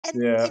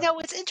And, Yeah.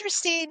 what's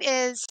interesting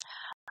is,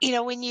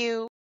 when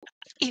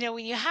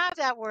when you have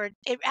that word,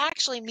 it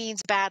actually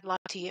means bad luck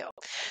to you.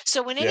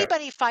 So when Yeah.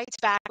 anybody fights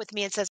back with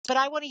me and says, "But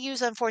I want to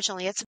use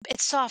unfortunately, it's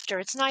softer,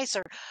 it's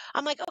nicer."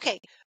 I'm like, "Okay,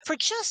 for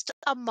just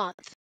a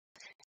month,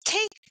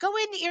 go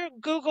into your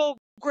Google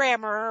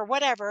grammar or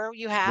whatever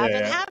you have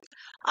and Yeah. have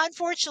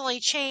unfortunately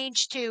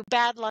change to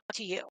bad luck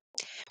to you,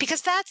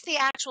 because that's the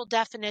actual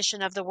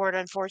definition of the word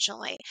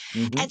unfortunately,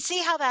 Hmm. and see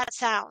how that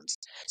sounds.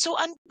 So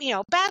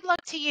bad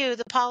luck to you,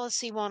 the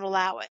policy won't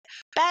allow it.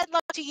 Bad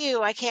luck to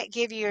you, I can't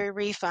give you a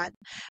refund.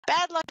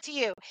 Bad luck to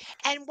you.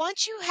 And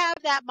once you have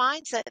that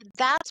mindset,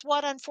 that's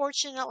what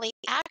unfortunately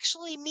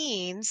actually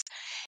means,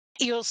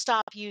 you'll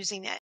stop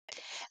using it.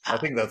 I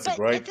think that's But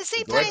at the a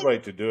same great time, way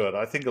to do it.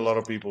 I think a lot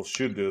of people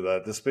should do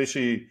that,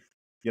 especially,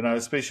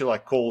 especially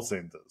like call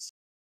centers.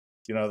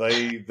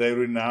 They're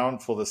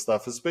renowned for this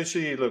stuff.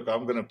 Especially, look,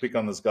 I'm going to pick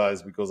on this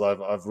guys because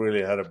I've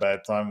really had a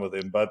bad time with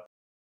him. But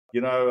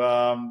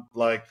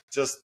like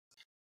just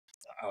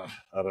I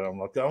don't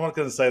know. I'm not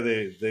going to say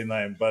their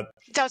name, but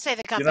don't say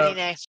the you know, company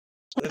name.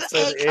 let's say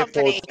A the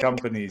company. airport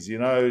companies.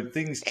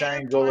 Things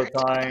change all the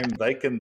Airport. time. They can